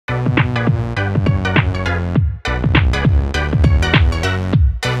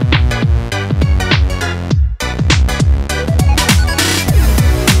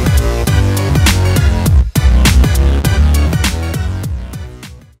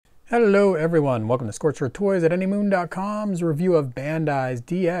Hello everyone, welcome to Scorcher Toys at anymoon.com's review of Bandai's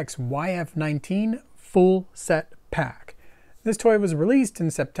DX YF-19 full set pack. This toy was released in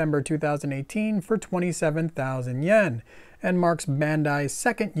September 2018 for 27,000 yen and marks Bandai's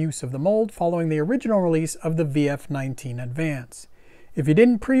second use of the mold following the original release of the YF-19 Advance. If you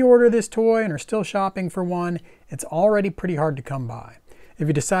didn't pre-order this toy and are still shopping for one, it's already pretty hard to come by. If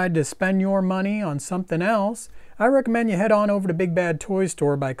you decide to spend your money on something else, I recommend you head on over to Big Bad Toy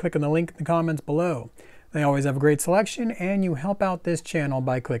Store by clicking the link in the comments below. They always have a great selection and you help out this channel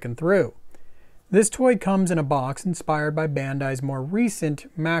by clicking through. This toy comes in a box inspired by Bandai's more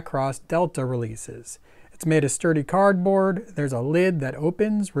recent Macross Delta releases. It's made of sturdy cardboard, there's a lid that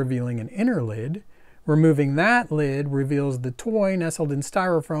opens, revealing an inner lid. Removing that lid reveals the toy nestled in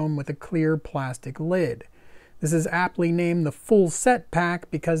styrofoam with a clear plastic lid. This is aptly named the full set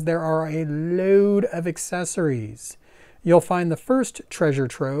pack because there are a load of accessories. You'll find the first treasure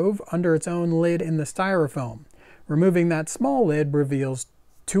trove under its own lid in the styrofoam. Removing that small lid reveals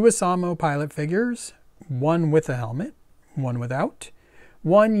 2 Asamo pilot figures, one with a helmet, one without,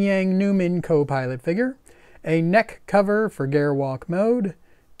 1 Yang Newman co-pilot figure, a neck cover for Gearwalk mode,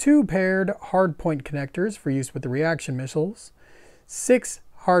 2 paired hardpoint connectors for use with the reaction missiles, 6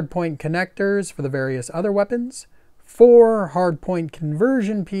 hardpoint connectors for the various other weapons, 4 hardpoint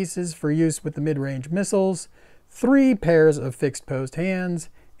conversion pieces for use with the mid-range missiles, 3 pairs of fixed post hands,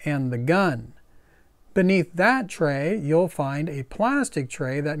 and the gun. Beneath that tray, you'll find a plastic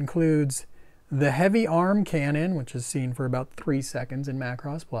tray that includes the heavy arm cannon, which is seen for about 3 seconds in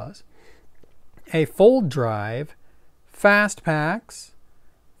Macross Plus, a fold drive, fast packs,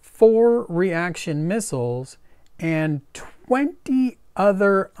 4 reaction missiles, and 20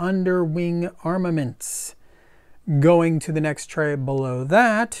 other underwing armaments. Going to the next tray below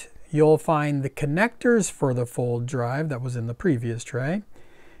that, you'll find the connectors for the fold drive that was in the previous tray,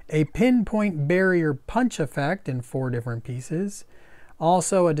 a pinpoint barrier punch effect in 4 different pieces,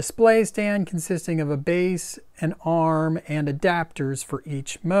 also a display stand consisting of a base, an arm, and adapters for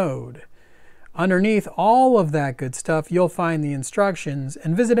each mode. Underneath all of that good stuff, you'll find the instructions,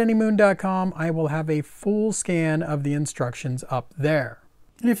 and visit anymoon.com. I will have a full scan of the instructions up there.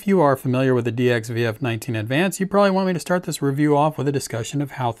 If you are familiar with the DX YF-19 Advance, you probably want me to start this review off with a discussion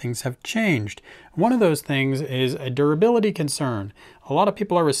of how things have changed. One of those things is a durability concern. A lot of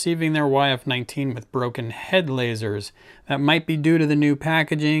people are receiving their YF-19 with broken head lasers. That might be due to the new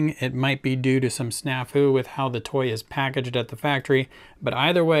packaging, it might be due to some snafu with how the toy is packaged at the factory, but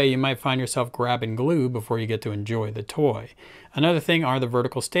either way you might find yourself grabbing glue before you get to enjoy the toy. Another thing are the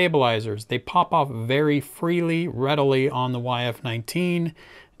vertical stabilizers. They pop off very freely, readily on the YF-19.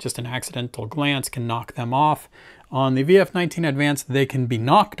 Just an accidental glance can knock them off. On the YF-19 Advance, they can be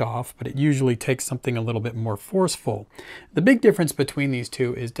knocked off, but it usually takes something a little bit more forceful. The big difference between these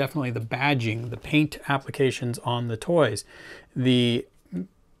two is definitely the badging, the paint applications on the toys. The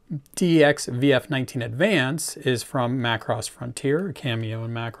DX YF-19 Advance is from Macross Frontier, a cameo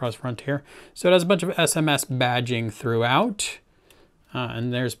in Macross Frontier. So it has a bunch of SMS badging throughout,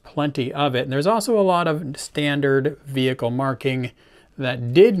 and there's plenty of it. And there's also a lot of standard vehicle marking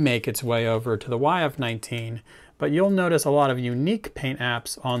that did make its way over to the YF-19, but you'll notice a lot of unique paint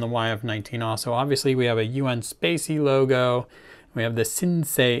apps on the YF-19 also. Obviously we have a UN Spacey logo, we have the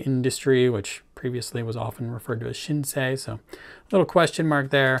Shinsei Industry, which previously was often referred to as Shinsei, so a little question mark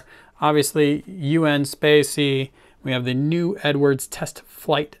there. Obviously UN Spacey, we have the New Edwards Test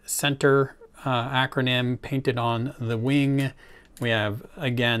Flight Center acronym painted on the wing. We have,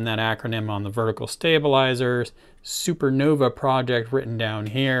 again, that acronym on the vertical stabilizers, Supernova Project written down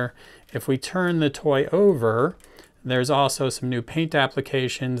here. If we turn the toy over, there's also some new paint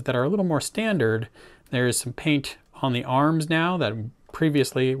applications that are a little more standard. There's some paint on the arms now that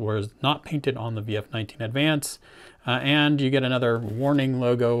previously was not painted on the YF-19 Advance. And you get another warning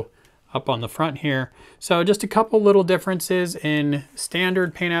logo up on the front here. So just a couple little differences in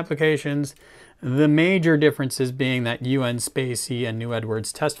standard paint applications. The major differences being that UN Spacey and New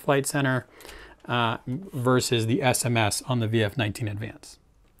Edwards Test Flight Center versus the SMS on the YF-19 Advance.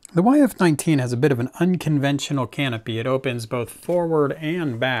 The YF-19 has a bit of an unconventional canopy. It opens both forward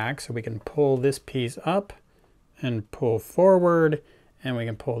and back, so we can pull this piece up and pull forward, and we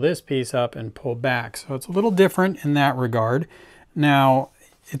can pull this piece up and pull back. So it's a little different in that regard. Now,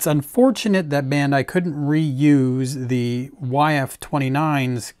 it's unfortunate that Bandai couldn't reuse the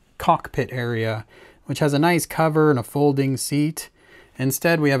YF-29's cockpit area, which has a nice cover and a folding seat.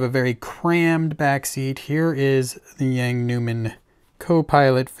 Instead, we have a very crammed back seat. Here is the Yang Newman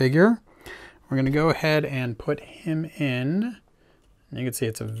co-pilot figure. We're going to go ahead and put him in. You can see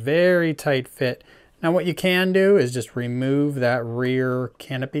it's a very tight fit. Now what you can do is just remove that rear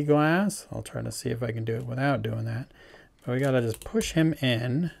canopy glass. I'll try to see if I can do it without doing that. But we gotta just push him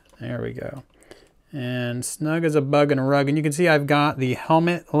in. There we go. And snug as a bug in a rug. And you can see I've got the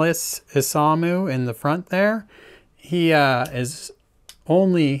helmetless Isamu in the front there. He is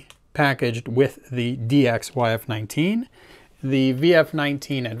only packaged with the DX YF-19. The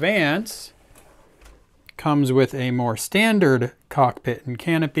VF-19 Advance comes with a more standard cockpit and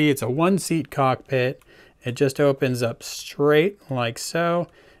canopy. It's a one-seat cockpit. It just opens up straight like so.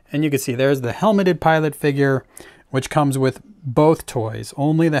 And you can see there's the helmeted pilot figure, which comes with both toys.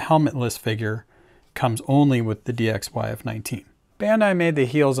 Only the helmetless figure comes only with the DX YF-19. Bandai made the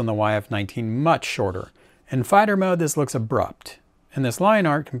heels on the YF-19 much shorter. In fighter mode, this looks abrupt. In this line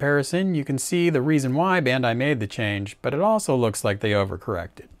art comparison, you can see the reason why Bandai made the change, but it also looks like they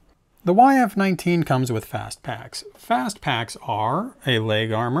overcorrected. The YF-19 comes with fast packs. Fast packs are a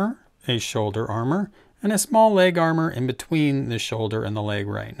leg armor, a shoulder armor, and a small leg armor in between the shoulder and the leg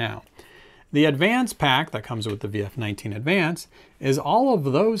right now. The Advance pack that comes with the VF-19 Advance is all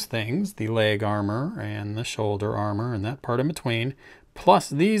of those things, the leg armor and the shoulder armor and that part in between, plus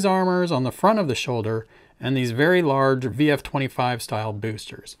these armors on the front of the shoulder and these very large VF-25 style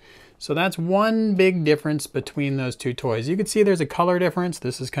boosters. So that's one big difference between those two toys. You can see there's a color difference.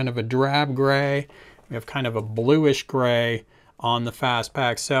 This is kind of a drab gray. We have kind of a bluish gray on the fast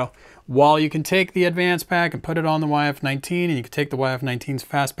pack. So while you can take the Advance pack and put it on the YF-19, and you can take the YF-19's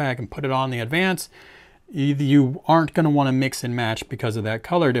fast pack and put it on the Advance, you aren't going to want to mix and match because of that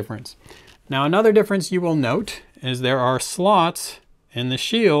color difference. Now another difference you will note is there are slots in the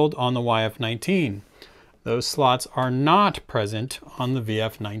shield on the YF-19. Those slots are not present on the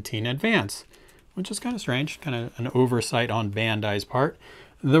VF-19 Advance, which is kind of strange, kind of an oversight on Bandai's part.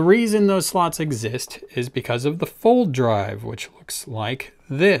 The reason those slots exist is because of the fold drive, which looks like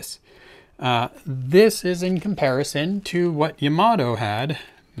this. This is in comparison to what Yamato had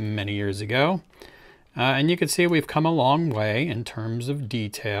many years ago. And you can see we've come a long way in terms of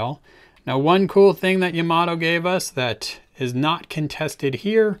detail. Now, one cool thing that Yamato gave us that is not contested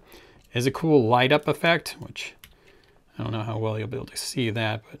here is a cool light up effect, which I don't know how well you'll be able to see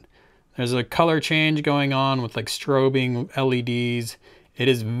that, but there's a color change going on with like strobing LEDs. It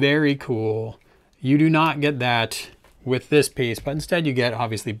is very cool. You do not get that with this piece, but instead you get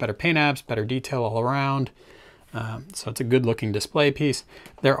obviously better paint apps, better detail all around. So it's a good looking display piece.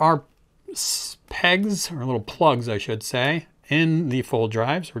 There are pegs, or little plugs I should say, in the fold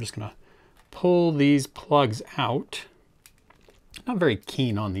drive. So we're just gonna pull these plugs out. Not very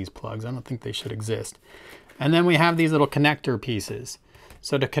keen on these plugs. I don't think they should exist. And then we have these little connector pieces.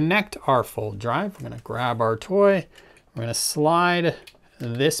 So to connect our fold drive, we're gonna grab our toy, we're gonna slide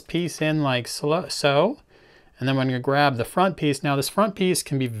this piece in like so, and then we're gonna grab the front piece. Now this front piece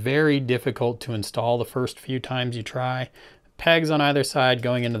can be very difficult to install the first few times you try. Pegs on either side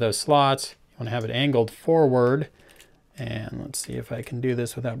going into those slots. You wanna have it angled forward. And let's see if I can do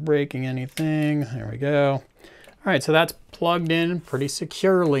this without breaking anything. There we go. All right, so that's plugged in pretty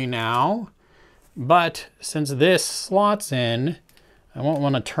securely now. But since this slots in, I won't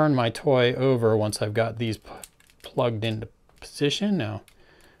want to turn my toy over once I've got these plugged into position. Now,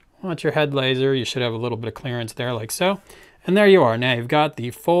 watch your head laser. You should have a little bit of clearance there like so. And there you are. Now you've got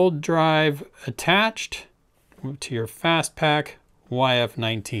the fold drive attached to your fast pack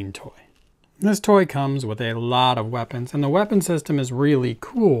YF-19 toy. This toy comes with a lot of weapons, and the weapon system is really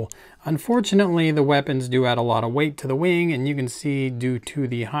cool. Unfortunately, the weapons do add a lot of weight to the wing, and you can see due to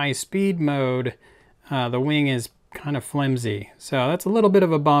the high speed mode, the wing is kind of flimsy. So that's a little bit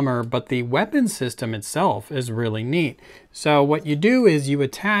of a bummer, but the weapon system itself is really neat. So what you do is you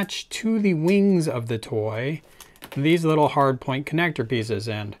attach to the wings of the toy these little hard point connector pieces,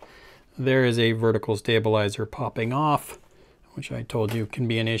 and there is a vertical stabilizer popping off, which I told you can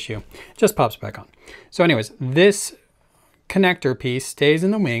be an issue. It just pops back on. So anyways, this connector piece stays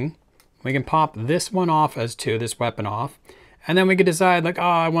in the wing. We can pop this one off as two, this weapon off. And then we can decide like, oh,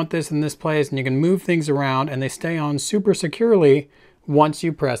 I want this in this place, and you can move things around and they stay on super securely once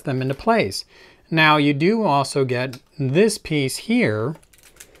you press them into place. Now you do also get this piece here,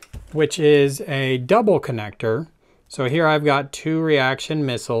 which is a double connector. So here I've got two reaction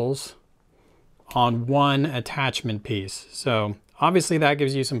missiles on one attachment piece. So obviously that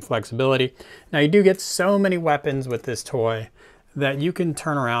gives you some flexibility. Now you do get so many weapons with this toy that you can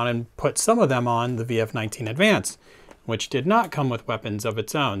turn around and put some of them on the VF-19 Advance, which did not come with weapons of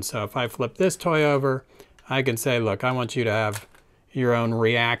its own. So if I flip this toy over, I can say, look, I want you to have your own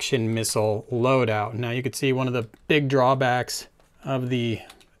reaction missile loadout. Now you can see one of the big drawbacks of the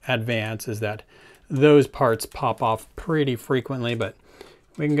Advance is that those parts pop off pretty frequently, but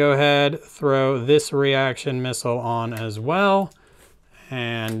we can go ahead, throw this reaction missile on as well.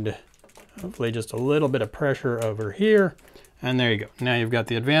 And hopefully just a little bit of pressure over here. And there you go. Now you've got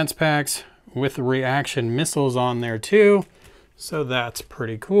the advanced packs with reaction missiles on there too. So that's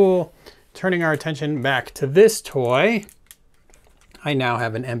pretty cool. Turning our attention back to this toy, I now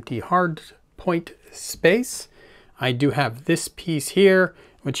have an empty hard point space. I do have this piece here,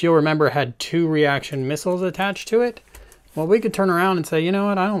 which you'll remember had 2 reaction missiles attached to it. Well, we could turn around and say, you know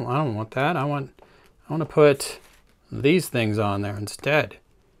what, I don't want that. I want to put these things on there instead.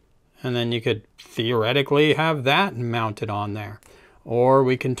 And then you could theoretically have that mounted on there. Or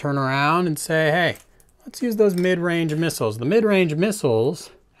we can turn around and say, hey, let's use those mid-range missiles. The mid-range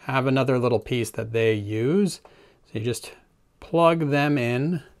missiles have another little piece that they use. So you just plug them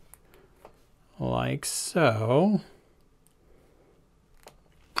in like so.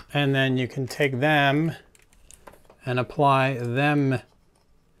 And then you can take them and apply them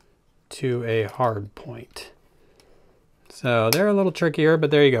to a hard point. So they're a little trickier, but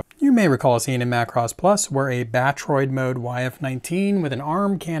there you go. You may recall a scene in Macross Plus where a Batroid mode YF-19 with an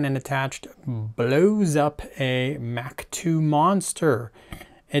arm cannon attached blows up a Mach 2 monster.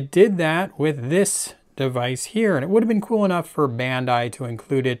 It did that with this device here, and it would have been cool enough for Bandai to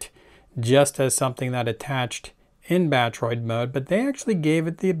include it just as something that attached in Batroid mode, but they actually gave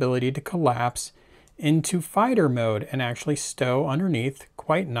it the ability to collapse into fighter mode and actually stow underneath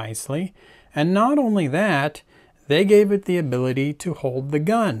quite nicely. And not only that, they gave it the ability to hold the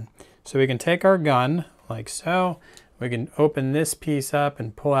gun. So we can take our gun like so. We can open this piece up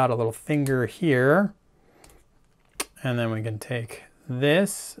and pull out a little finger here. And then we can take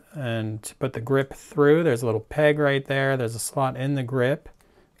this and put the grip through. There's a little peg right there. There's a slot in the grip.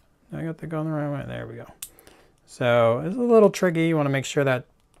 I got the gun the right way. There we go. So it's a little tricky. You want to make sure that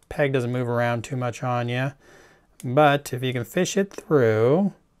peg doesn't move around too much on you. But if you can fish it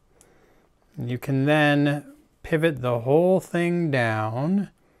through, you can then pivot the whole thing down.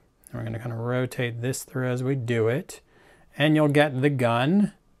 We're going to kind of rotate this through as we do it. And you'll get the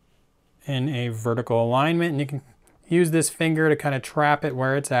gun in a vertical alignment. And you can use this finger to kind of trap it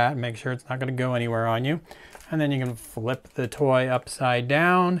where it's at. Make sure it's not going to go anywhere on you. And then you can flip the toy upside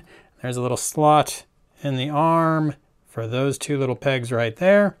down. There's a little slot in the arm for those 2 little pegs right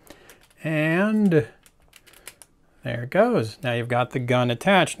there. And there it goes. Now you've got the gun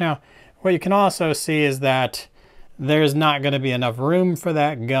attached. Now, what you can also see is that there's not going to be enough room for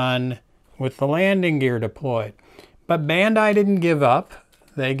that gun with the landing gear deployed. But Bandai didn't give up.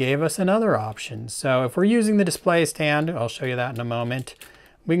 They gave us another option. So if we're using the display stand, I'll show you that in a moment,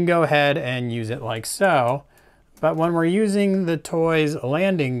 we can go ahead and use it like so. But when we're using the toy's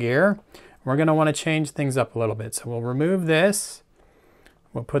landing gear, we're going to want to change things up a little bit. So we'll remove this.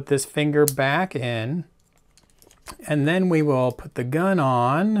 We'll put this finger back in. And then we will put the gun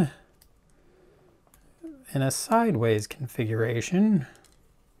on in a sideways configuration,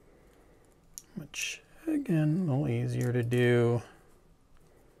 which again, a little easier to do,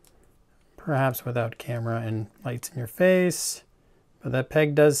 perhaps without camera and lights in your face, but that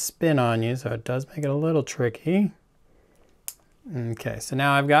peg does spin on you, so it does make it a little tricky. Okay, so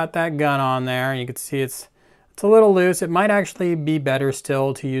now I've got that gun on there, and you can see it's a little loose. It might actually be better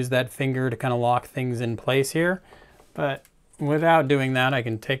still to use that finger to kind of lock things in place here, but without doing that, I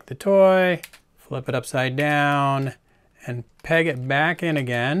can take the toy, flip it upside down, and peg it back in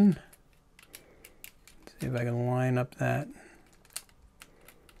again. Let's see if I can line up that.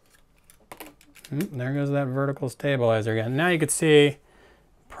 There goes that vertical stabilizer again. Now you can see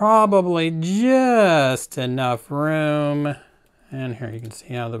probably just enough room. And here you can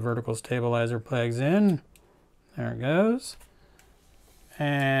see how the vertical stabilizer plugs in. There it goes.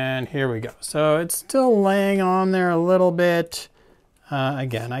 And here we go. So it's still laying on there a little bit.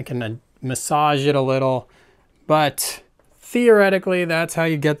 Again, I can massage it a little, but theoretically that's how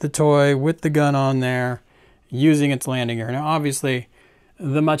you get the toy with the gun on there using its landing gear. Now obviously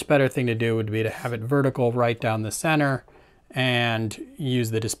the much better thing to do would be to have it vertical right down the center and use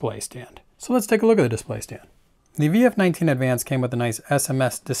the display stand. So let's take a look at the display stand. The VF-19 Advance came with a nice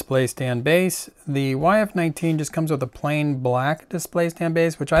SMS display stand base. The YF-19 just comes with a plain black display stand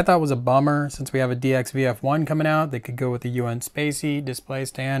base, which I thought was a bummer since we have a DX VF1 coming out. They could go with the UN Spacey display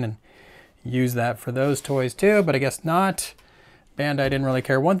stand and use that for those toys too, but I guess not. Bandai didn't really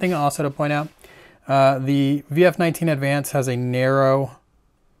care. One thing also to point out, the VF-19 Advance has a narrow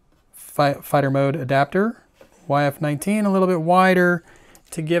fighter mode adapter. YF-19 a little bit wider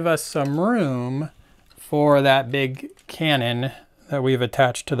to give us some room for that big cannon that we've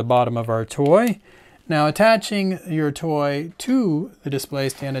attached to the bottom of our toy. Now attaching your toy to the display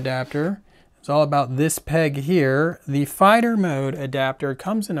stand adapter, It's all about this peg here. The fighter mode adapter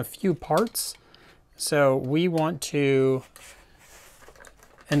comes in a few parts. So we want to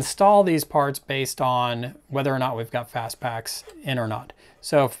install these parts based on whether or not we've got fast packs in or not.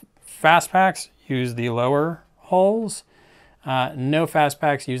 So fast packs use the lower holes. No fast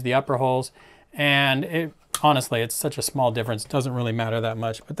packs use the upper holes. And honestly, it's such a small difference. It doesn't really matter that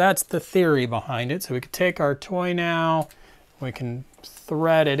much, but that's the theory behind it. So we could take our toy now, we can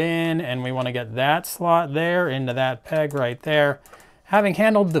thread it in, and we want to get that slot there into that peg right there. Having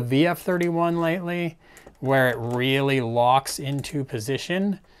handled the YF-31 lately, where it really locks into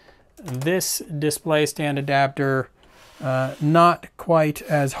position, this display stand adapter, not quite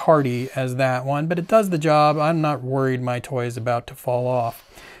as hardy as that one, but it does the job. I'm not worried my toy is about to fall off.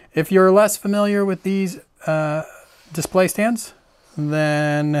 If you're less familiar with these display stands,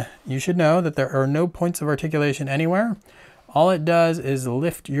 then you should know that there are no points of articulation anywhere. All it does is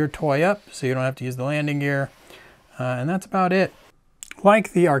lift your toy up so you don't have to use the landing gear, and that's about it.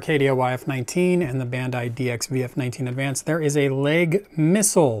 Like the Arcadia YF-19 and the Bandai DX VF-19 Advance, there is a leg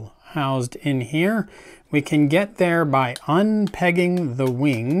missile housed in here. We can get there by unpegging the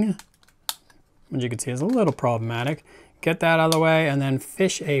wing, which you can see is a little problematic. Get that out of the way and then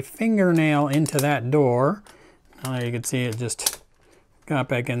fish a fingernail into that door. Now there you can see it just got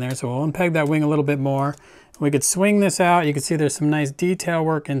back in there. So we'll unpeg that wing a little bit more. We could swing this out. You can see there's some nice detail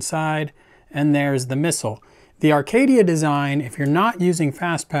work inside, and there's the missile. The Arcadia design, if you're not using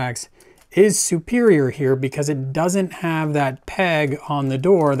fast packs, is superior here because it doesn't have that peg on the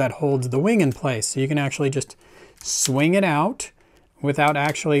door that holds the wing in place. So you can actually just swing it out without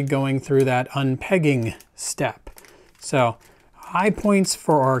actually going through that unpegging step. So high points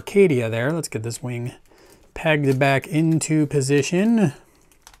for Arcadia there. Let's get this wing pegged back into position.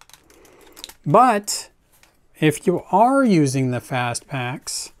 But if you are using the fast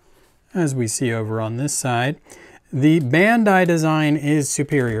packs, as we see over on this side, the Bandai design is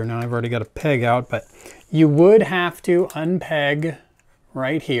superior. Now I've already got a peg out, but you would have to unpeg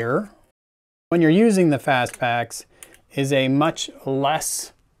right here. When you're using the fast packs is a much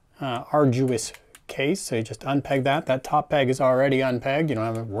less arduous case. So you just unpeg that. That top peg is already unpegged. You don't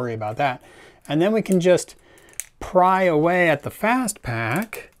have to worry about that. And then we can just pry away at the fast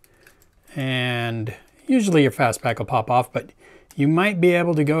pack, and usually your fast pack will pop off, but you might be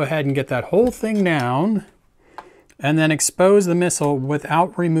able to go ahead and get that whole thing down and then expose the missile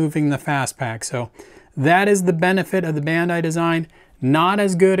without removing the fast pack. So that is the benefit of the Bandai design. Not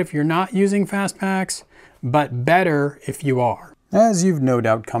as good if you're not using fast packs, but better if you are. As you've no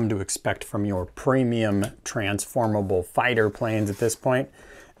doubt come to expect from your premium transformable fighter planes at this point,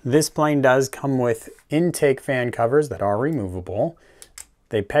 this plane does come with intake fan covers that are removable.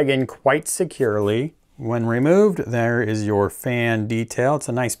 They peg in quite securely. When removed, there is your fan detail. It's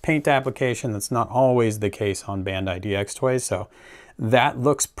a nice paint application. That's not always the case on Bandai DX toys, so that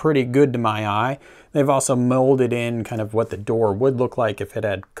looks pretty good to my eye. They've also molded in kind of what the door would look like if it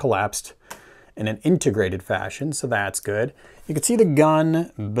had collapsed in an integrated fashion, so that's good. You can see the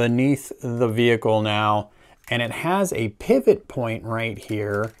gun beneath the vehicle now, and it has a pivot point right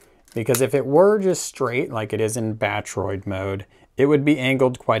here, because if it were just straight like it is in Batroid mode, it would be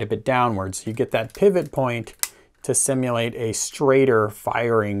angled quite a bit downwards. So you get that pivot point to simulate a straighter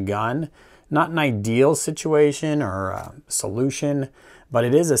firing gun. Not an ideal situation or solution, but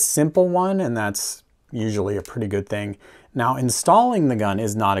it is a simple one, and that's usually a pretty good thing. Now, installing the gun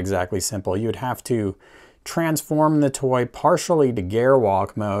is not exactly simple. You'd have to transform the toy partially to gear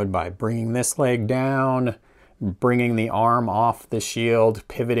walk mode by bringing this leg down, bringing the arm off the shield,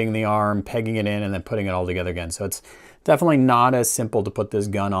 pivoting the arm, pegging it in, and then putting it all together again. So it's definitely not as simple to put this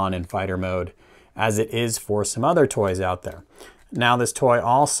gun on in fighter mode as it is for some other toys out there. Now this toy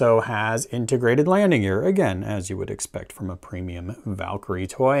also has integrated landing gear, again, as you would expect from a premium Valkyrie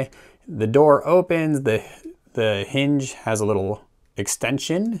toy. The door opens, the hinge has a little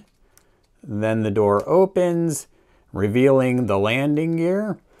extension, then the door opens, revealing the landing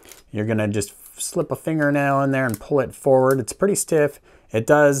gear. You're gonna just slip a fingernail in there and pull it forward. It's pretty stiff. It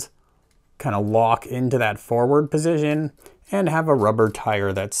does kind of lock into that forward position and have a rubber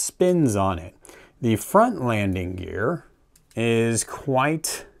tire that spins on it. The front landing gear is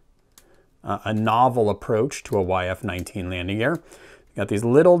quite a novel approach to a YF-19 landing gear. You got these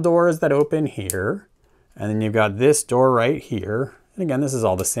little doors that open here, and then you've got this door right here. And again, this is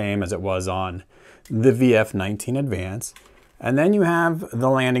all the same as it was on the VF-19 Advance. And then you have the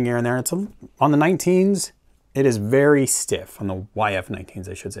landing gear in there. It's on the 19s, it is very stiff. On the YF-19s,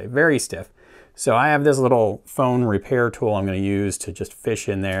 I should say, very stiff. So I have this little phone repair tool I'm going to use to just fish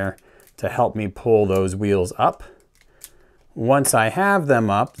in there to help me pull those wheels up. Once I have them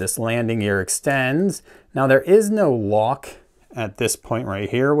up, this landing gear extends. Now there is no lock at this point right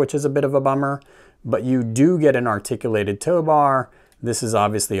here, which is a bit of a bummer, but you do get an articulated tow bar. This is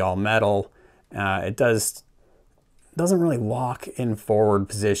obviously all metal. It doesn't really lock in forward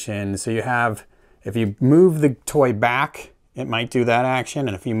position. So you have, if you move the toy back, it might do that action.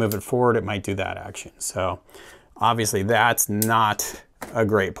 And if you move it forward, it might do that action. So obviously that's not a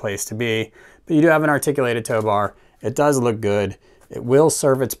great place to be, but you do have an articulated tow bar. It does look good. It will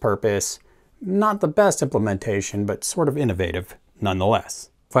serve its purpose. Not the best implementation, but sort of innovative nonetheless.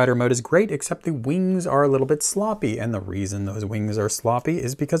 Fighter mode is great, except the wings are a little bit sloppy, and the reason those wings are sloppy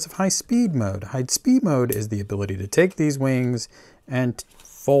is because of high speed mode. High speed mode is the ability to take these wings and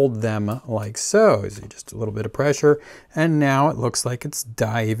fold them like so. See, just a little bit of pressure, and now it looks like it's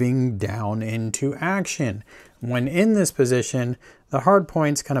diving down into action. When in this position, the hard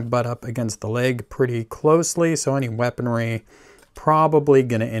points kind of butt up against the leg pretty closely, so any weaponry probably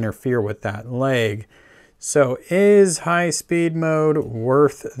going to interfere with that leg. So is high speed mode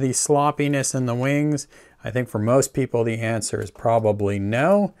worth the sloppiness in the wings? I think for most people the answer is probably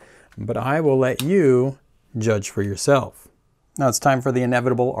no, but I will let you judge for yourself. Now it's time for the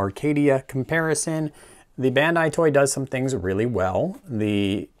inevitable Arcadia comparison. The Bandai toy does some things really well.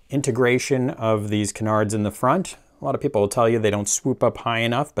 The integration of these canards in the front, a lot of people will tell you they don't swoop up high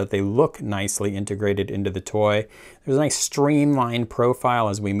enough, but they look nicely integrated into the toy. There's a nice streamlined profile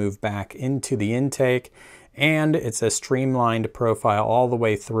as we move back into the intake, and it's a streamlined profile all the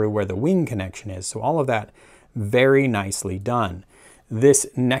way through where the wing connection is. So all of that very nicely done. This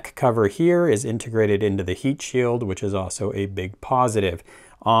neck cover here is integrated into the heat shield, which is also a big positive.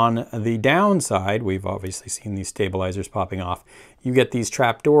 On the downside, we've obviously seen these stabilizers popping off. You get these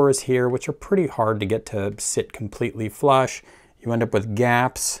trap doors here, which are pretty hard to get to sit completely flush. You end up with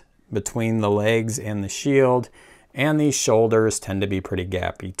gaps between the legs and the shield, and these shoulders tend to be pretty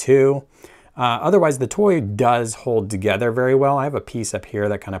gappy too. Otherwise, the toy does hold together very well. I have a piece up here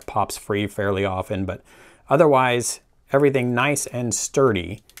that kind of pops free fairly often, but otherwise, everything nice and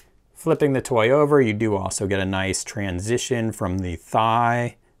sturdy. Flipping the toy over, you do also get a nice transition from the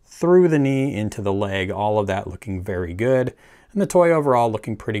thigh through the knee into the leg, all of that looking very good. And the toy overall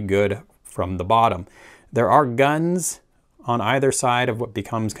looking pretty good from the bottom. There are guns on either side of what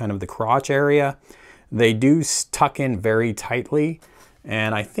becomes kind of the crotch area. They do tuck in very tightly,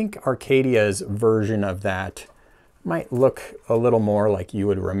 and I think Arcadia's version of that might look a little more like you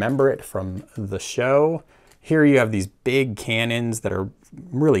would remember it from the show. Here you have these big cannons that are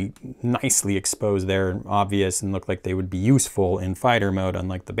really nicely exposed there and obvious and look like they would be useful in fighter mode,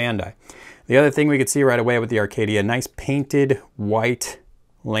 unlike the Bandai. The other thing we could see right away with the Arcadia, nice painted white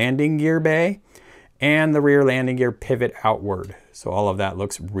landing gear bay and the rear landing gear pivot outward. So all of that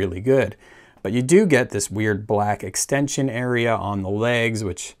looks really good. But you do get this weird black extension area on the legs,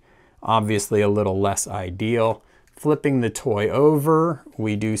 which obviously a little less ideal. Flipping the toy over,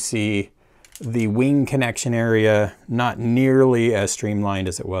 we do see the wing connection area not nearly as streamlined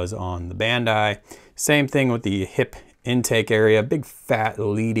as it was on the Bandai. Same thing with the hip intake area, big fat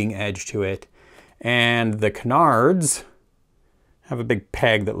leading edge to it. And the canards have a big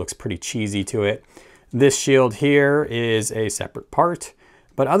peg that looks pretty cheesy to it. This shield here is a separate part,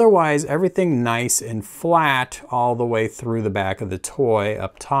 but otherwise everything nice and flat all the way through the back of the toy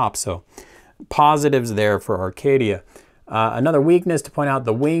up top. So positives there for Arcadia. Another weakness to point out,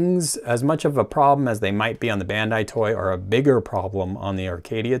 the wings, as much of a problem as they might be on the Bandai toy, are a bigger problem on the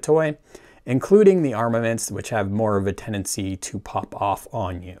Arcadia toy, including the armaments, which have more of a tendency to pop off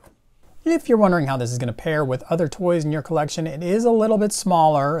on you. If you're wondering how this is going to pair with other toys in your collection, it is a little bit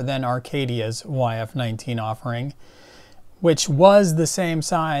smaller than Arcadia's YF-19 offering, which was the same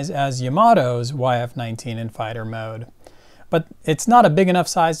size as Yamato's YF-19 in fighter mode. But it's not a big enough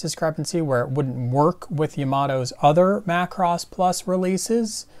size discrepancy where it wouldn't work with Yamato's other Macross Plus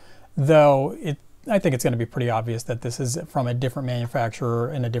releases, though I think it's going to be pretty obvious that this is from a different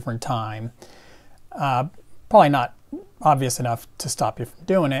manufacturer in a different time. Probably not obvious enough to stop you from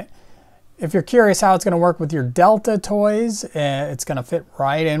doing it. If you're curious how it's going to work with your Delta toys, it's going to fit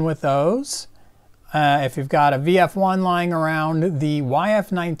right in with those. If you've got a VF1 lying around, the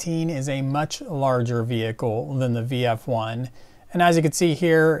YF-19 is a much larger vehicle than the VF1. And as you can see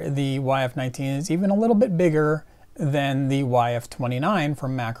here, the YF-19 is even a little bit bigger than the YF-29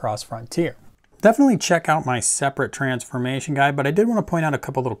 from Macross Frontier. Definitely check out my separate transformation guide, but I did want to point out a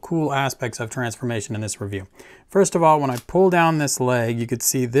couple little cool aspects of transformation in this review. First of all, when I pull down this leg, you could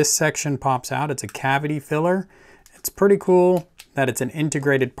see this section pops out. It's a cavity filler. It's pretty cool that it's an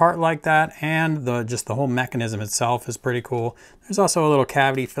integrated part like that, and just the whole mechanism itself is pretty cool. There's also a little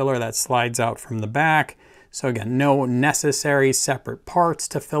cavity filler that slides out from the back, So again, no necessary separate parts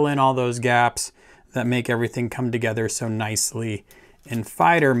to fill in all those gaps that make everything come together so nicely in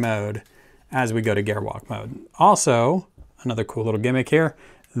fighter mode as we go to Gearwalk mode. Also, another cool little gimmick here,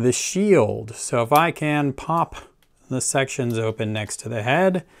 the shield. So if I can pop the sections open next to the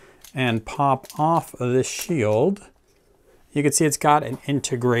head and pop off the shield, you can see it's got an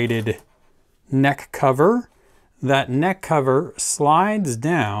integrated neck cover. That neck cover slides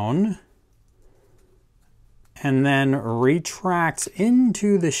down and then retracts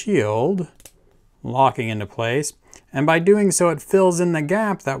into the shield, locking into place. And by doing so, it fills in the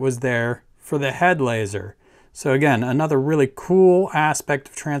gap that was there for the head laser. So again, another really cool aspect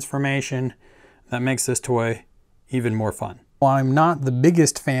of transformation that makes this toy even more fun. While I'm not the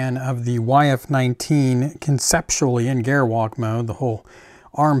biggest fan of the YF-19 conceptually in Gearwalk mode, the whole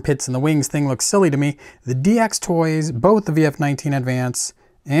armpits and the wings thing looks silly to me, the DX toys, both the VF-19 Advance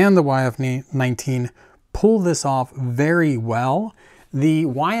and the YF-19, pull this off very well. The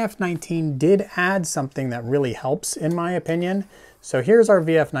YF-19 did add something that really helps, in my opinion. So here's our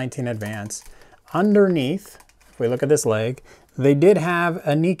VF-19 Advance. Underneath, if we look at this leg, they did have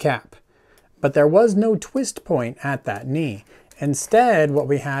a kneecap, but there was no twist point at that knee. Instead, what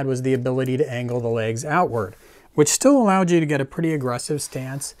we had was the ability to angle the legs outward, which still allowed you to get a pretty aggressive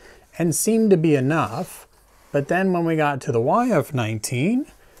stance and seemed to be enough. But then when we got to the YF-19,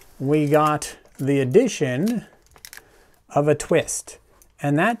 we got the addition of a twist.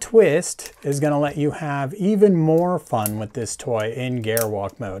 And that twist is going to let you have even more fun with this toy in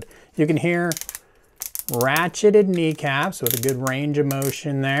Gearwalk mode. You can hear ratcheted kneecaps with a good range of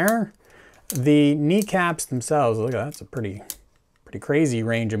motion there. The kneecaps themselves, look at that, that's a pretty crazy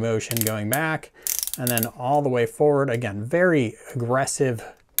range of motion going back and then all the way forward. Again, very aggressive,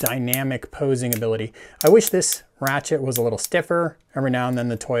 dynamic posing ability. I wish this ratchet was a little stiffer. Every now and then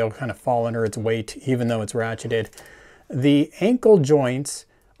the toy will kind of fall under its weight, even though it's ratcheted. The ankle joints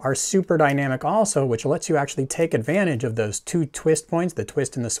are super dynamic also, which lets you actually take advantage of those two twist points, the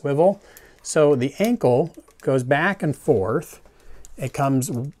twist and the swivel. So the ankle goes back and forth. It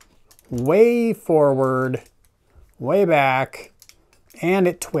comes way forward, way back, and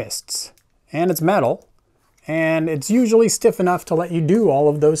it twists. And it's metal, and it's usually stiff enough to let you do all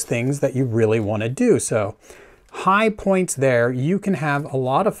of those things that you really want to do. So high points there. You can have a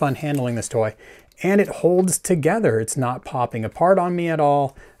lot of fun handling this toy, and it holds together. It's not popping apart on me at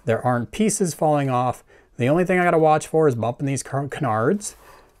all. There aren't pieces falling off. The only thing I got to watch for is bumping these canards.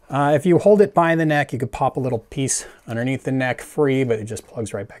 If you hold it by the neck, you could pop a little piece underneath the neck free, but it just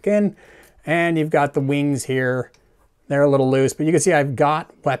plugs right back in. And you've got the wings here. They're a little loose, but you can see I've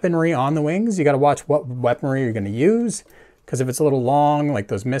got weaponry on the wings. You got to watch what weaponry you're going to use, because if it's a little long, like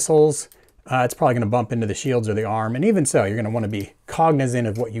those missiles, it's probably going to bump into the shields or the arm. And even so, you're going to want to be cognizant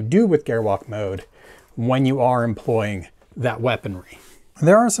of what you do with Gearwalk mode when you are employing that weaponry.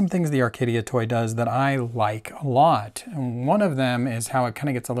 There are some things the Arcadia toy does that I like a lot. And one of them is how it kind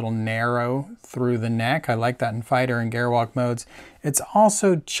of gets a little narrow through the neck. I like that in fighter and Gearwalk modes. It's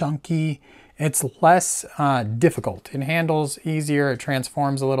also chunky. It's less difficult. It handles easier. It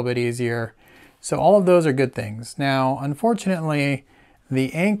transforms a little bit easier. So all of those are good things. Now, unfortunately,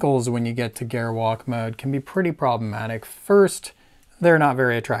 the ankles when you get to Gearwalk mode can be pretty problematic. First, they're not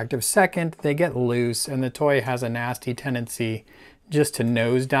very attractive. Second, they get loose and the toy has a nasty tendency just to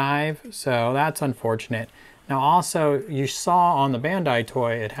nosedive, so that's unfortunate. Now also, you saw on the Bandai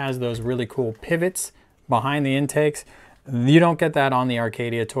toy, it has those really cool pivots behind the intakes. You don't get that on the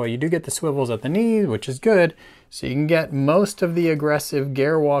Arcadia toy. You do get the swivels at the knee, which is good, so you can get most of the aggressive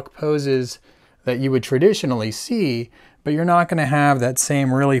Gearwalk poses that you would traditionally see, but you're not gonna have that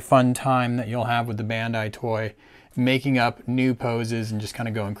same really fun time that you'll have with the Bandai toy, making up new poses and just kind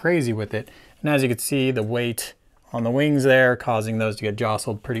of going crazy with it. And as you can see, the weight on the wings there, causing those to get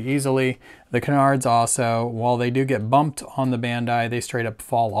jostled pretty easily. The canards also, while they do get bumped on the Bandai, they straight up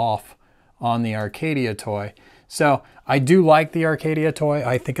fall off on the Arcadia toy. So I do like the Arcadia toy.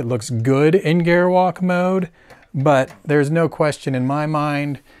 I think it looks good in Gearwalk mode, but there's no question in my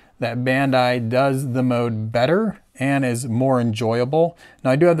mind that Bandai does the mode better and is more enjoyable.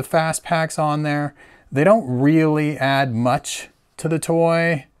 Now I do have the fast packs on there. They don't really add much to the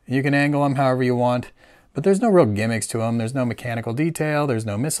toy. You can angle them however you want, but there's no real gimmicks to them. There's no mechanical detail. There's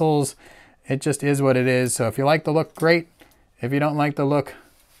no missiles. It just is what it is. So if you like the look, great. If you don't like the look,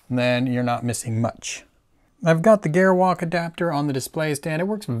 then you're not missing much. I've got the gear walk adapter on the display stand. It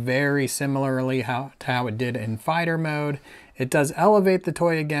works very similarly to how it did in fighter mode. It does elevate the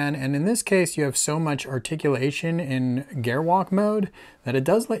toy again, and in this case you have so much articulation in gear walk mode that it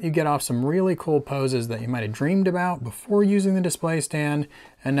does let you get off some really cool poses that you might have dreamed about before using the display stand,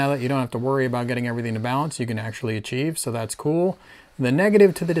 and now that you don't have to worry about getting everything to balance, you can actually achieve, so that's cool. The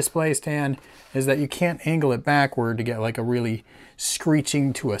negative to the display stand is that you can't angle it backward to get like a really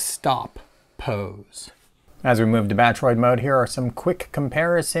screeching to a stop pose. As we move to Batroid mode, here are some quick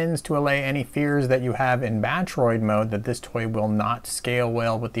comparisons to allay any fears that you have in Batroid mode that this toy will not scale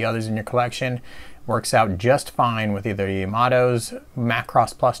well with the others in your collection. Works out just fine with either Yamato's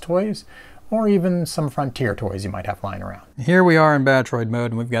Macross Plus toys or even some Frontier toys you might have lying around. Here we are in Batroid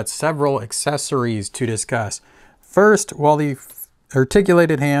mode, and we've got several accessories to discuss. First, while the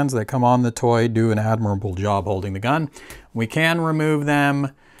articulated hands that come on the toy do an admirable job holding the gun, we can remove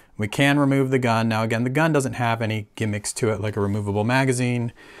them. We can remove the gun. Now again, the gun doesn't have any gimmicks to it like a removable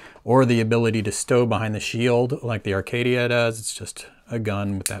magazine or the ability to stow behind the shield like the Arcadia does. It's just a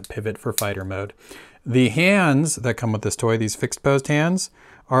gun with that pivot for fighter mode. The hands that come with this toy, these fixed posed hands,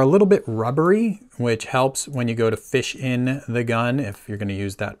 are a little bit rubbery, which helps when you go to fish in the gun if you're going to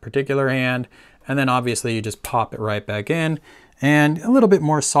use that particular hand. And then obviously you just pop it right back in. And a little bit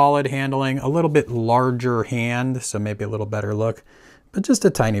more solid handling, a little bit larger hand, so maybe a little better look. But just a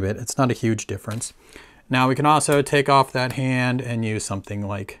tiny bit, it's not a huge difference. Now we can also take off that hand and use something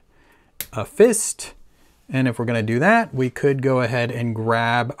like a fist. And if we're gonna do that, we could go ahead and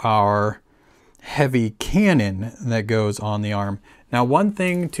grab our heavy cannon that goes on the arm. Now one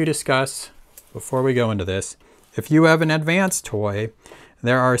thing to discuss before we go into this, if you have an advanced toy,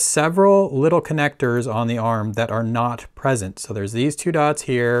 there are several little connectors on the arm that are not present. So there's these two dots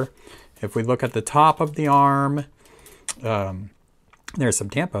here. If we look at the top of the arm, there's some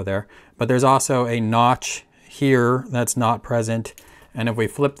tampo there, but there's also a notch here that's not present. And if we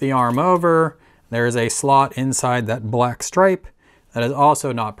flip the arm over, there's a slot inside that black stripe that is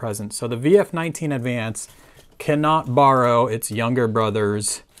also not present. So the YF-19 Advance cannot borrow its younger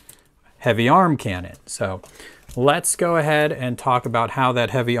brother's heavy arm cannon. So let's go ahead and talk about how that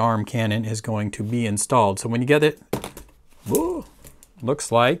heavy arm cannon is going to be installed. So when you get it, whoa,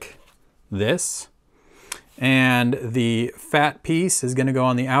 looks like this. And the fat piece is going to go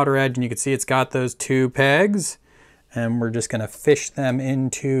on the outer edge, and you can see it's got those two pegs, and we're just going to fish them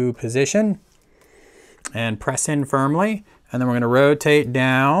into position and press in firmly. And then we're going to rotate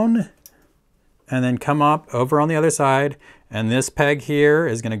down and then come up over on the other side. And this peg here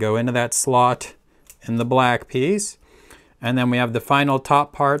is going to go into that slot in the black piece. And then we have the final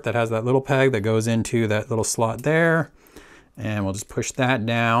top part that has that little peg that goes into that little slot there. And we'll just push that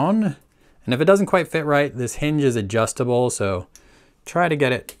down. And if it doesn't quite fit right, this hinge is adjustable, so try to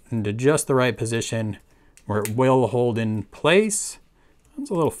get it into just the right position where it will hold in place. It's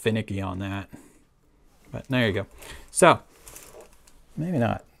a little finicky on that, but there you go. So, maybe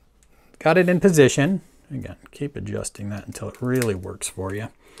not. Got it in position. Again, keep adjusting that until it really works for you.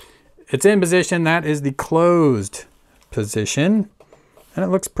 It's in position. That is the closed position, and it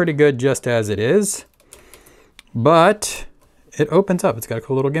looks pretty good just as it is, but it opens up. It's got a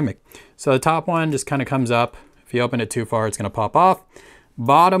cool little gimmick. So the top one just kind of comes up. If you open it too far, it's going to pop off.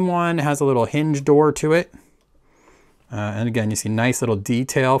 Bottom one has a little hinge door to it. And again, you see nice little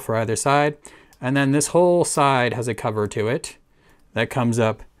detail for either side. And then this whole side has a cover to it that comes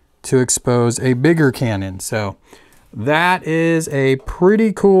up to expose a bigger cannon. So that is a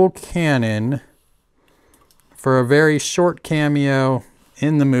pretty cool cannon for a very short cameo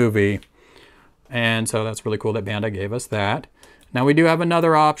in the movie. And so that's really cool that Bandai gave us that. Now we do have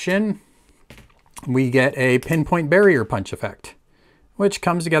another option. We get a pinpoint barrier punch effect, which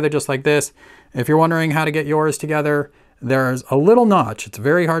comes together just like this. If you're wondering how to get yours together, there's a little notch. It's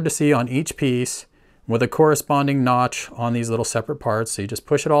very hard to see on each piece with a corresponding notch on these little separate parts. So you just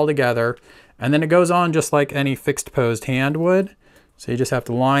push it all together, and then it goes on just like any fixed posed hand would. So you just have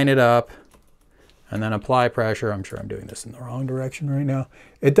to line it up and then apply pressure. I'm sure I'm doing this in the wrong direction right now.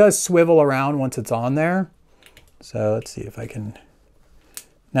 It does swivel around once it's on there. So let's see if I can.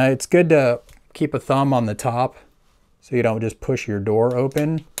 Now it's good to keep a thumb on the top so you don't just push your door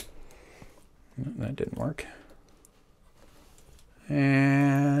open. That didn't work.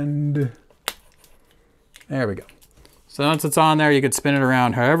 And there we go. So once it's on there, you can spin it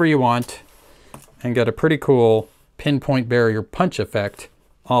around however you want and get a pretty cool pinpoint barrier punch effect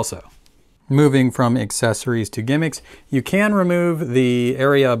also. Moving from accessories to gimmicks, you can remove the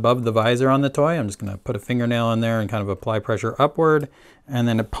area above the visor on the toy. I'm just going to put a fingernail in there and kind of apply pressure upward, and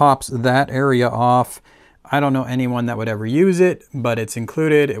then it pops that area off. I don't know anyone that would ever use it, but it's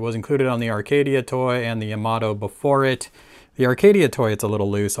included. It was included on the Arcadia toy and the Yamato before it. The Arcadia toy, it's a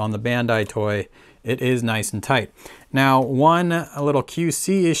little loose. On the Bandai toy, it is nice and tight. Now, a little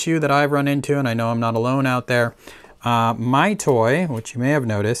QC issue that I've run into, and I know I'm not alone out there, my toy, which you may have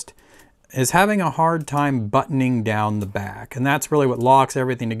noticed, is having a hard time buttoning down the back. And that's really what locks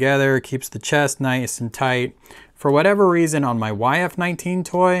everything together, keeps the chest nice and tight. For whatever reason, on my YF-19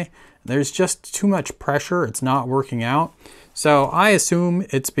 toy, there's just too much pressure. It's not working out. So I assume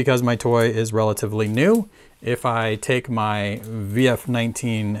it's because my toy is relatively new. If I take my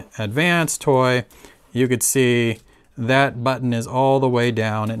YF-19 Advanced toy, you could see that button is all the way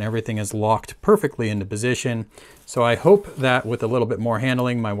down and everything is locked perfectly into position. So I hope that with a little bit more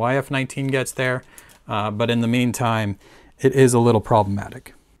handling, my YF-19 gets there. But in the meantime, it is a little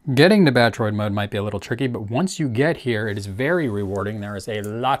problematic. Getting to Batroid mode might be a little tricky, but once you get here, it is very rewarding. There is a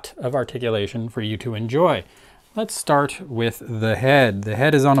lot of articulation for you to enjoy. Let's start with the head. The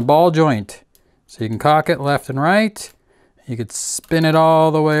head is on a ball joint. So you can cock it left and right. You could spin it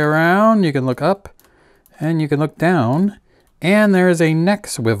all the way around. You can look up and you can look down. And there is a neck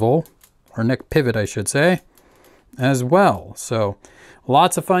swivel, or neck pivot, I should say, as well. So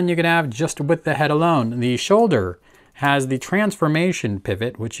lots of fun you can have just with the head alone. The shoulder has the transformation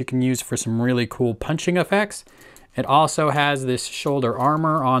pivot, which you can use for some really cool punching effects. It also has this shoulder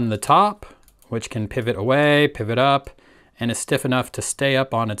armor on the top, which can pivot away, pivot up, and is stiff enough to stay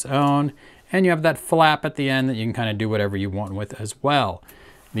up on its own. And you have that flap at the end that you can kind of do whatever you want with as well.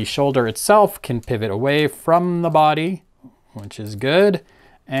 The shoulder itself can pivot away from the body, which is good.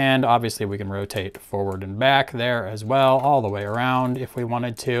 And obviously we can rotate forward and back there as well, all the way around if we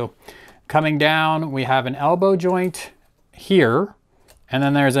wanted to. Coming down, we have an elbow joint here, and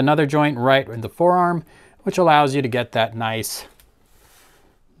then there's another joint right in the forearm, which allows you to get that nice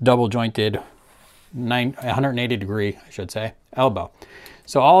double jointed 180 degree, I should say, elbow.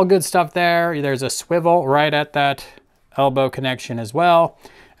 So all good stuff there. There's a swivel right at that elbow connection as well.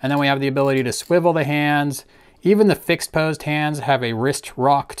 And then we have the ability to swivel the hands. Even the fixed posed hands have a wrist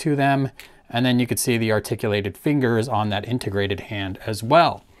rock to them. And then you can see the articulated fingers on that integrated hand as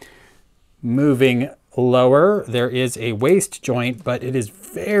well. Moving lower, there is a waist joint, but it is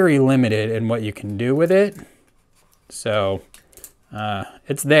very limited in what you can do with it. So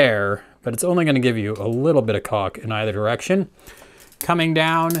it's there, but it's only going to give you a little bit of cock in either direction. Coming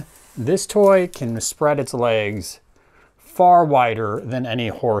down, this toy can spread its legs far wider than any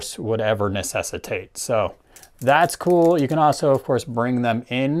horse would ever necessitate. So that's cool. You can also, of course, bring them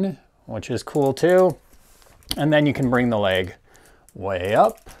in, which is cool too. And then you can bring the leg way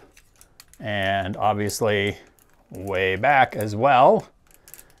up and obviously way back as well.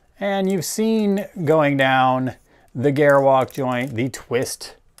 And you've seen going down the Garowalk joint, the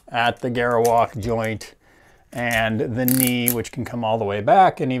twist at the Garowalk joint, and the knee, which can come all the way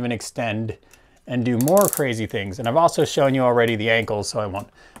back and even extend and do more crazy things. And I've also shown you already the ankles, so I won't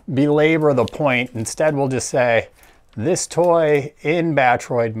belabor the point. Instead, we'll just say this toy in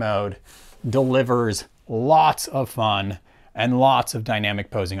Batroid mode delivers lots of fun and lots of dynamic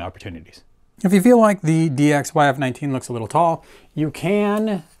posing opportunities. If you feel like the DX YF-19 looks a little tall, you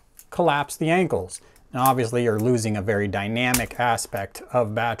can collapse the ankles. Now, obviously, you're losing a very dynamic aspect of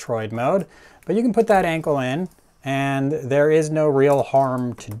Batroid mode, but you can put that ankle in, and there is no real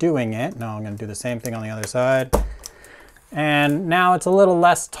harm to doing it. Now I'm going to do the same thing on the other side. And now it's a little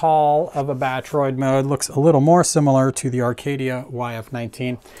less tall of a Batroid mode, looks a little more similar to the Arcadia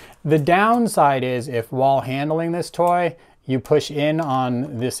YF-19. The downside is if while handling this toy, you push in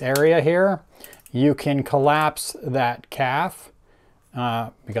on this area here, you can collapse that calf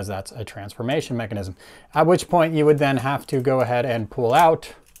because that's a transformation mechanism. At which point you would then have to go ahead and pull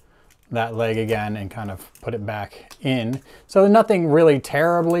out that leg again and kind of put it back in. So nothing really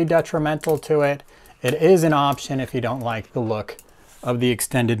terribly detrimental to it. It is an option if you don't like the look of the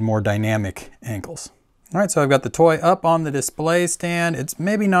extended, more dynamic ankles. All right, so I've got the toy up on the display stand. It's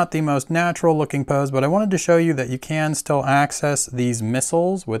maybe not the most natural looking pose, but I wanted to show you that you can still access these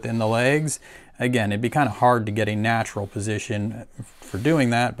missiles within the legs. Again, it'd be kind of hard to get a natural position for doing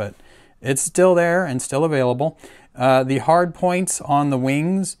that, but it's still there and still available. The hard points on the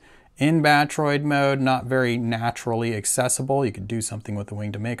wings in Batroid mode, not very naturally accessible. You could do something with the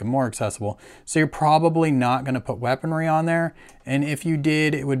wing to make them more accessible. So you're probably not going to put weaponry on there. And if you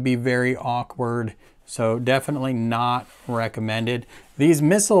did, it would be very awkward. So definitely not recommended. These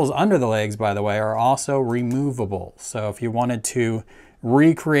missiles under the legs, by the way, are also removable. So if you wanted to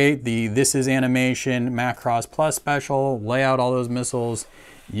recreate the This Is Animation Macross Plus special, lay out all those missiles,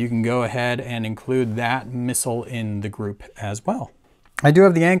 you can go ahead and include that missile in the group as well. I do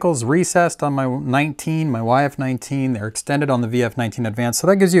have the ankles recessed on my 19, my YF-19. They're extended on the VF-19 Advanced. So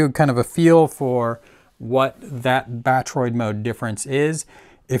that gives you kind of a feel for what that Batroid mode difference is.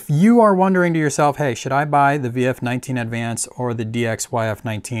 If you are wondering to yourself, hey, should I buy the VF-19 Advance or the DX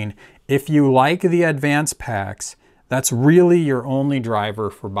YF-19? If you like the Advance packs, that's really your only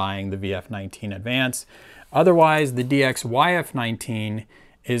driver for buying the VF-19 Advance. Otherwise, the DX YF-19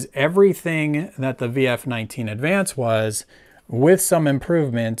 is everything that the VF-19 Advance was, with some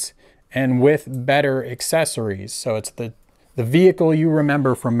improvements and with better accessories. So it's the vehicle you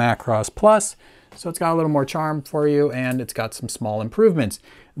remember from Macross Plus. So it's got a little more charm for you, and it's got some small improvements.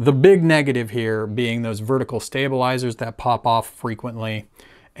 The big negative here being those vertical stabilizers that pop off frequently.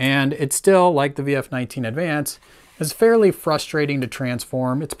 And it's still, like the VF-19 Advance, is fairly frustrating to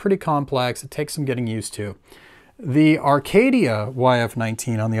transform. It's pretty complex. It takes some getting used to. The Arcadia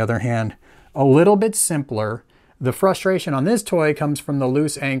YF-19, on the other hand, a little bit simpler. The frustration on this toy comes from the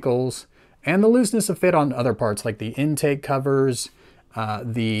loose ankles and the looseness of fit on other parts, like the intake covers,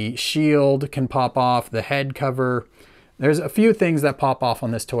 the shield can pop off, the head cover. There's a few things that pop off on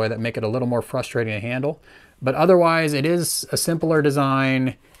this toy that make it a little more frustrating to handle, but otherwise it is a simpler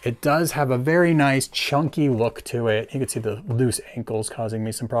design. It does have a very nice chunky look to it. You can see the loose ankles causing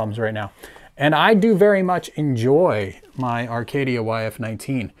me some problems right now. And I do very much enjoy my Arcadia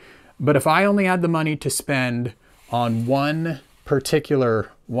YF-19, but if I only had the money to spend on one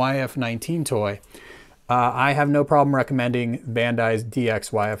particular YF-19 toy, I have no problem recommending Bandai's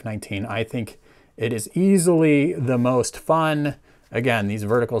DX YF-19. I think it is easily the most fun. Again, these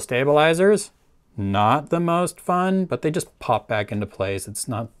vertical stabilizers, not the most fun, but they just pop back into place. It's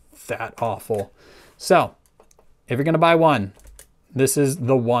not that awful. So if you're gonna buy one, this is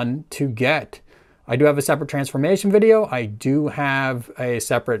the one to get. I do have a separate transformation video. I do have a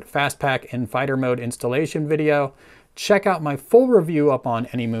separate fast pack in fighter mode installation video. Check out my full review up on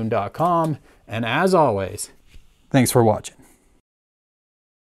anymoon.com. And as always, thanks for watching.